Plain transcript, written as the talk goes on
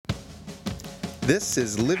This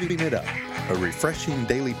is Living It Up, a refreshing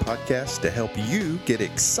daily podcast to help you get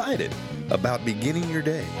excited about beginning your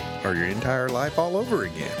day or your entire life all over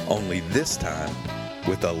again. Only this time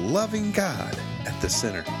with a loving God at the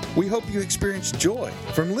center. We hope you experience joy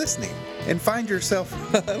from listening and find yourself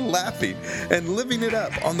laughing and living it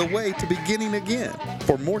up on the way to beginning again.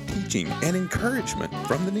 For more teaching and encouragement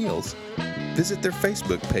from the Neils, visit their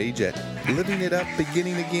Facebook page at Living It Up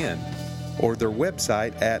Beginning Again or their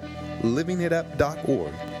website at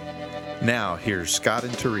livingitup.org. Now, here's Scott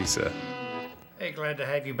and Teresa. Hey, glad to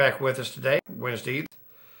have you back with us today, Wednesday.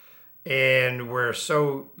 And we're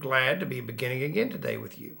so glad to be beginning again today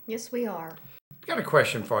with you. Yes, we are. Got a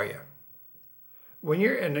question for you. When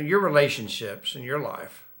you're in your relationships in your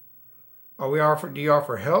life, do you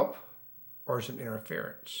offer help or is it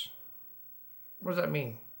interference? What does that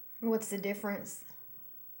mean? What's the difference?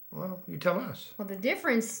 Well, you tell us. Well, the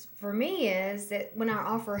difference for me is that when I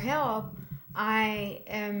offer help, I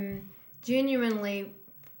am genuinely,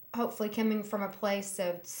 hopefully coming from a place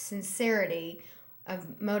of sincerity,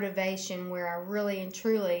 of motivation, where I really and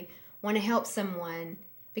truly want to help someone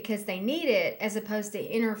because they need it, as opposed to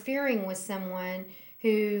interfering with someone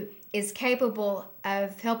who is capable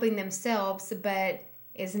of helping themselves but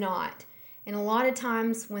is not. And a lot of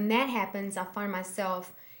times when that happens, I find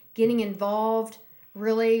myself getting involved,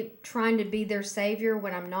 really trying to be their savior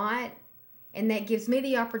when I'm not. And that gives me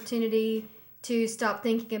the opportunity to stop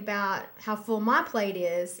thinking about how full my plate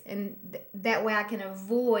is. And that way I can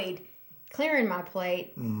avoid clearing my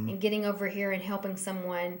plate and getting over here and helping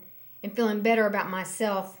someone and feeling better about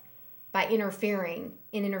myself by interfering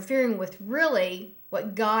with really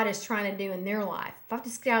what God is trying to do in their life. If I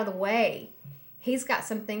just get out of the way, He's got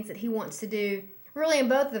some things that He wants to do really in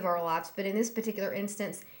both of our lives, but in this particular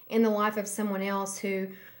instance, in the life of someone else who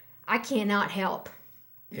I cannot help.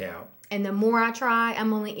 Yeah. And the more I try,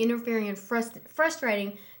 I'm only interfering and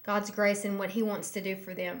frustrating God's grace and what He wants to do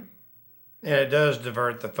for them. And it does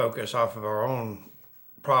divert the focus off of our own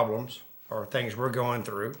problems or things we're going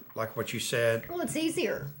through, like what you said. Well, it's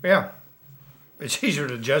easier. Yeah. It's easier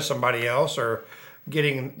to judge somebody else or get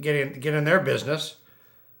in their business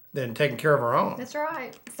than taking care of our own. That's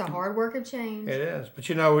right. It's the hard work of change. It is.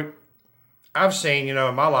 But, I've seen, in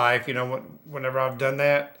my life, whenever I've done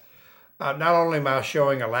that, not only am I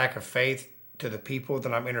showing a lack of faith to the people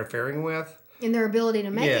that I'm interfering with. In their ability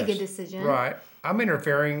to make a good decision. Right. I'm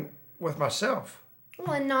interfering with myself.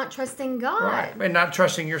 Well, and not trusting God. Right. And not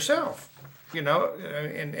trusting yourself. In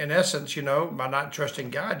essence, by not trusting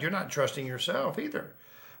God, you're not trusting yourself either.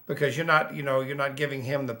 Because you're not giving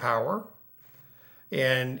Him the power.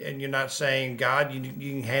 And you're not saying, God, you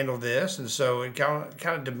can handle this. And so it kind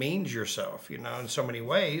of demeans yourself, in so many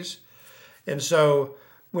ways. And so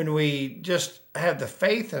when we just have the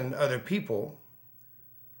faith in other people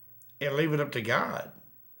and leave it up to God,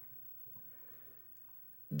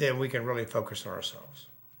 then we can really focus on ourselves.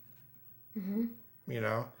 Mm-hmm.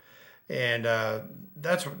 And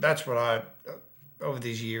that's what I, over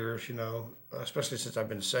these years, especially since I've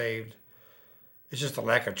been saved, it's just a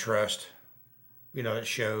lack of trust. It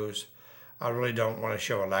shows. I really don't want to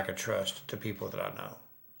show a lack of trust to people that I know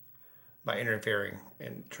by interfering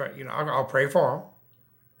and try. I'll pray for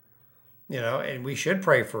them. And we should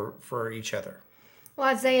pray for each other. Well,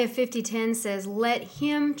 Isaiah 50:10 says, "Let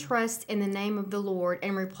him trust in the name of the Lord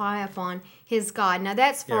and rely upon his God." Now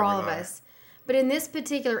that's for all of us, but in this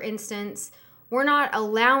particular instance, we're not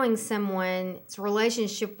allowing someone's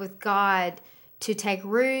relationship with God to take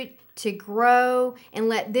root, to grow, and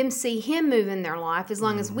let them see Him move in their life as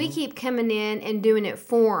long as we keep coming in and doing it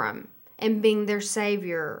for them and being their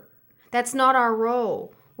Savior. That's not our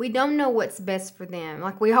role. We don't know what's best for them.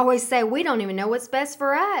 Like we always say, we don't even know what's best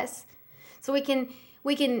for us. So we can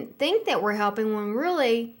think that we're helping when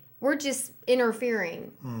really we're just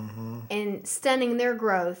interfering and stunning their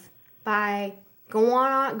growth by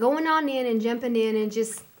going on in and jumping in and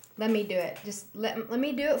just let me do it. Just let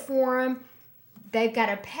me do it for them. They've got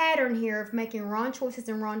a pattern here of making wrong choices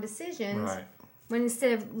and wrong decisions. Right. When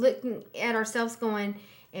instead of looking at ourselves going,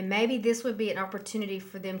 and maybe this would be an opportunity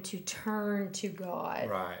for them to turn to God.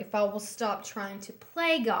 Right. If I will stop trying to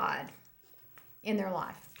play God in their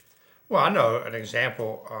life. Well, I know an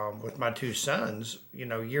example with my two sons.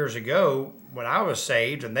 Years ago when I was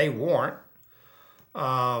saved and they weren't,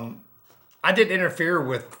 I didn't interfere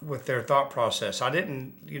with their thought process. I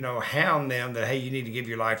didn't, hound them that, hey, you need to give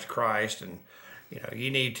your life to Christ and,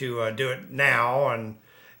 you need to do it now. And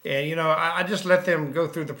I just let them go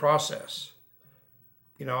through the process.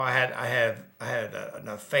 I had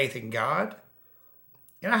enough faith in God,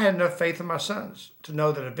 and I had enough faith in my sons to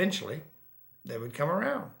know that eventually they would come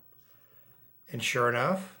around. And sure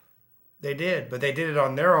enough, They did, but they did it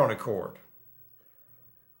on their own accord.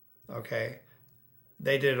 Okay?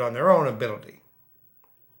 They did it on their own ability.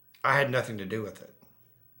 I had nothing to do with it,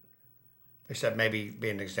 except maybe be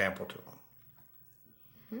an example to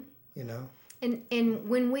them. You know? And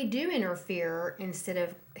when we do interfere instead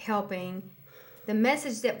of helping, the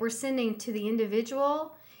message that we're sending to the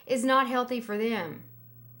individual is not healthy for them.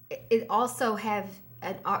 It also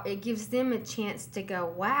it gives them a chance to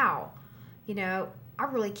go, wow, you know, I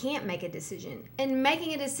really can't make a decision. And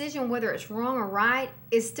making a decision, whether it's wrong or right,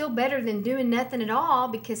 is still better than doing nothing at all,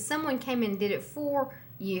 because someone came and did it for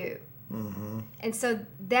you. Mm-hmm. And so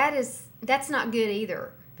that's not good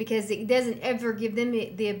either, because it doesn't ever give them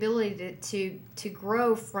the ability to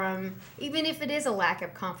grow from, even if it is a lack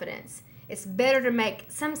of confidence. It's better to make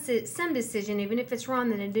some decision, even if it's wrong,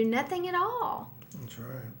 than to do nothing at all. That's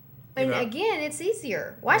right. And again, it's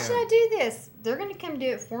easier. Why should I do this? They're going to come do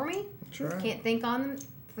it for me. That's right. Can't think on them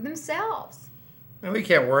for themselves. And we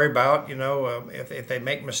can't worry about, you know, if they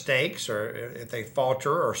make mistakes or if they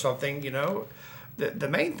falter or something, you know. The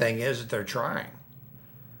main thing is that they're trying.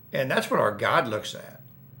 And that's what our God looks at.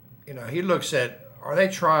 You know, he looks at, are they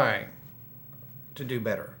trying to do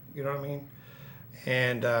better? You know what I mean?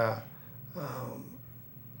 And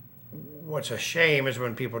what's a shame is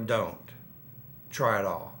when people don't try at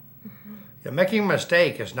all. Mm-hmm. You know, making a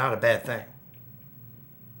mistake is not a bad thing.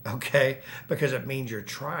 Okay? Because it means you're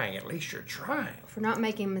trying. At least you're trying. If we're not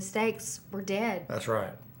making mistakes, we're dead. That's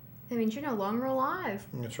right. That means you're no longer alive.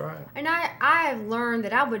 That's right. And I have learned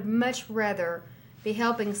that I would much rather be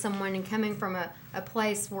helping someone and coming from a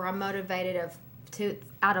place where I'm motivated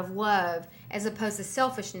out of love, as opposed to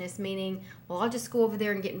selfishness, meaning, well, I'll just go over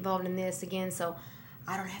there and get involved in this again, so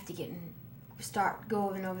I don't have to start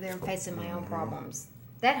going over there and facing my own problems.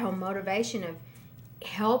 That whole motivation of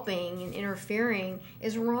helping and interfering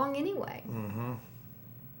is wrong anyway. Mm-hmm.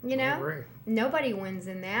 You know? I agree. Nobody wins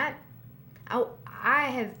in that. I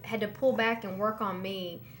have had to pull back and work on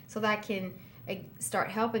me so that I can start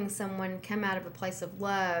helping someone come out of a place of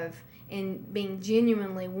love and being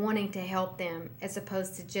genuinely wanting to help them, as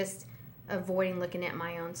opposed to just avoiding looking at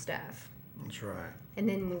my own stuff. That's right. And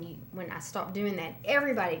then when I stopped doing that,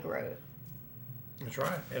 everybody grew. That's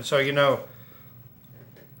right. And so, you know,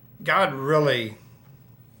 God really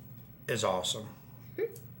is awesome.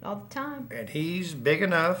 All the time. And he's big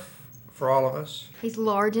enough for all of us. He's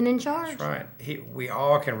large and in charge. That's right. We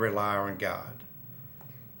all can rely on God.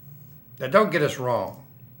 Now, don't get us wrong.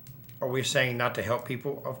 Are we saying not to help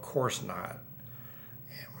people? Of course not.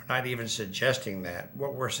 And we're not even suggesting that.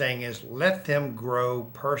 What we're saying is let them grow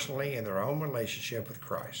personally in their own relationship with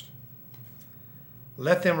Christ.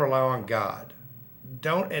 Let them rely on God.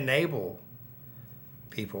 Don't enable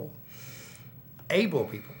people. Able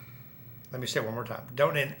people. Let me say it one more time.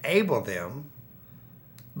 Don't enable them,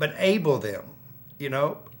 but able them. You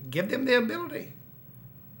know, give them the ability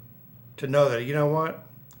to know that, you know what,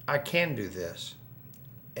 I can do this.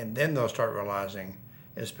 And then they'll start realizing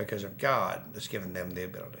it's because of God that's given them the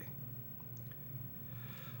ability.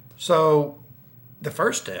 So the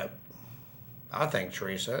first step, I think,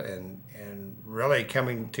 Teresa, and really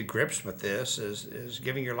coming to grips with this is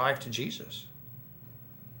giving your life to Jesus.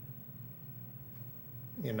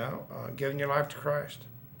 You know, giving your life to Christ.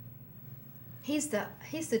 He's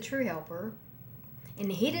the true helper,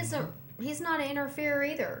 and he's not an interferer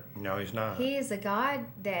either. No, he's not. He is a God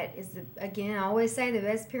that is, again, I always say, the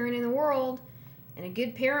best parent in the world, and a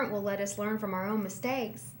good parent will let us learn from our own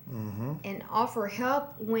mistakes and offer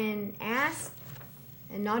help when asked,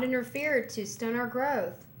 and not interfere to stunt our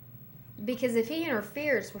growth. Because if he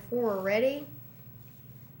interferes before we're ready,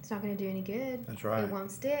 it's not going to do any good. That's right. It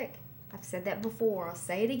won't stick. I've said that before. I'll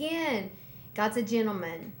say it again. God's a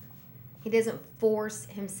gentleman. He doesn't force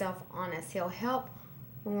himself on us. He'll help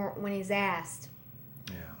when he's asked.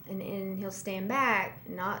 Yeah. And he'll stand back,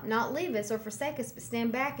 not leave us or forsake us, but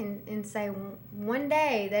stand back and say, one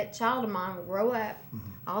day that child of mine will grow up. Mm-hmm.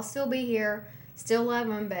 I'll still be here, still love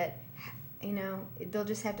them, but you know, they'll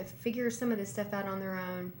just have to figure some of this stuff out on their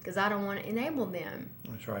own, because I don't want to enable them.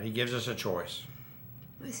 That's right. He gives us a choice.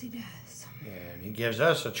 Yes, he does. And he gives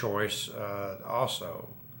us a choice also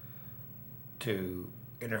to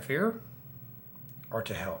interfere or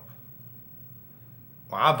to help.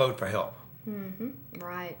 Well, I vote for help. Mm-hmm.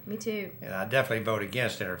 Right. Me too. And I definitely vote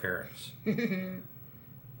against interference.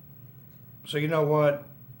 So you know what?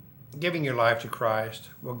 Giving your life to Christ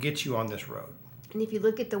will get you on this road. And if you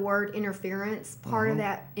look at the word interference, part of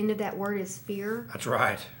that end of that word is fear. That's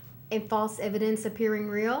right. and false evidence appearing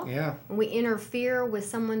real. Yeah. When we interfere with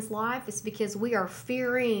someone's life, it's because we are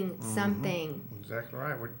fearing something. Exactly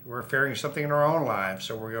right. We're fearing something in our own lives,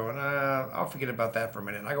 so we're going, I'll forget about that for a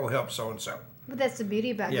minute. And I go help so and so. But that's the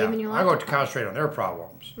beauty about Yeah, giving your I life go to to concentrate on their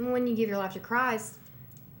problems. When you give your life to Christ,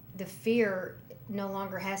 the fear no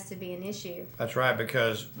longer has to be an issue. That's right,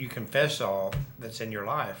 because you confess all that's in your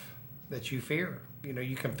life that you fear.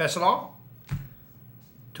 You confess it all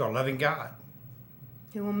to a loving God.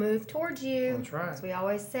 Who will move towards you. That's right. As we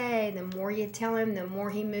always say, the more you tell him, the more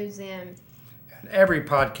he moves in. And every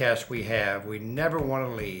podcast we have, we never want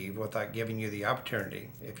to leave without giving you the opportunity,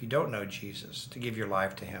 if you don't know Jesus, to give your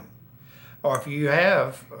life to him. Or if you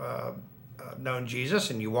have known Jesus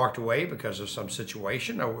and you walked away because of some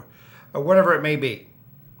situation or whatever it may be,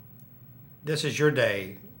 this is your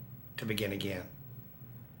day to begin again.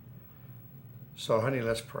 So, honey,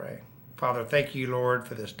 let's pray. Father, thank you, Lord,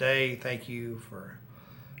 for this day. Thank you for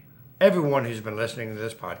everyone who's been listening to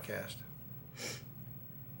this podcast.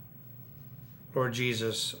 Lord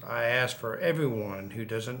Jesus, I ask for everyone who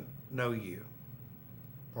doesn't know you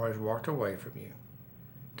or has walked away from you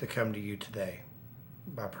to come to you today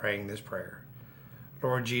by praying this prayer.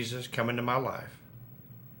 Lord Jesus, come into my life.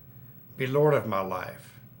 Be Lord of my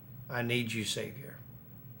life. I need you, Savior.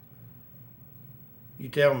 You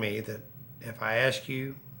tell me that if I ask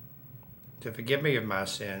you to forgive me of my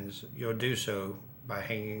sins, you'll do so by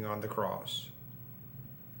hanging on the cross.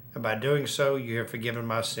 And by doing so, you have forgiven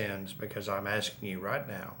my sins because I'm asking you right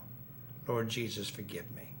now, Lord Jesus, forgive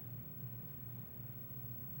me.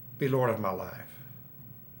 Be Lord of my life.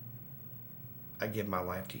 I give my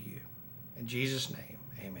life to you. In Jesus' name,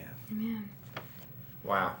 amen. Amen.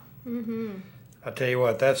 Wow. Mm-hmm. I tell you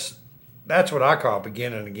what, that's what I call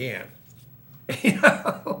beginning again.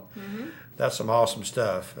 That's some awesome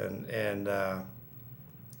stuff. And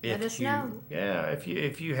Let us know. Yeah, if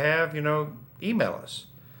you have, email us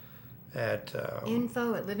at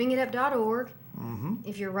info@livingitup.org.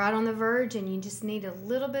 If you're right on the verge and you just need a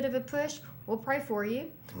little bit of a push, we'll pray for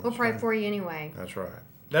you. We'll pray for you anyway. That's right.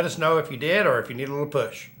 Let us know if you did or if you need a little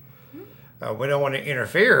push. We don't want to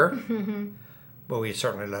interfere, but we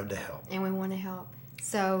certainly love to help. And we want to help.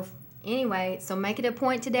 So anyway, make it a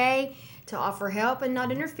point today to offer help and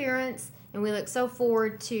not interference. And we look so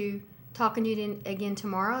forward to talking to you again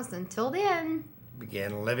tomorrow. So until then,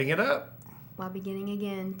 Begin living it up. while beginning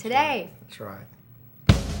again today. That's right.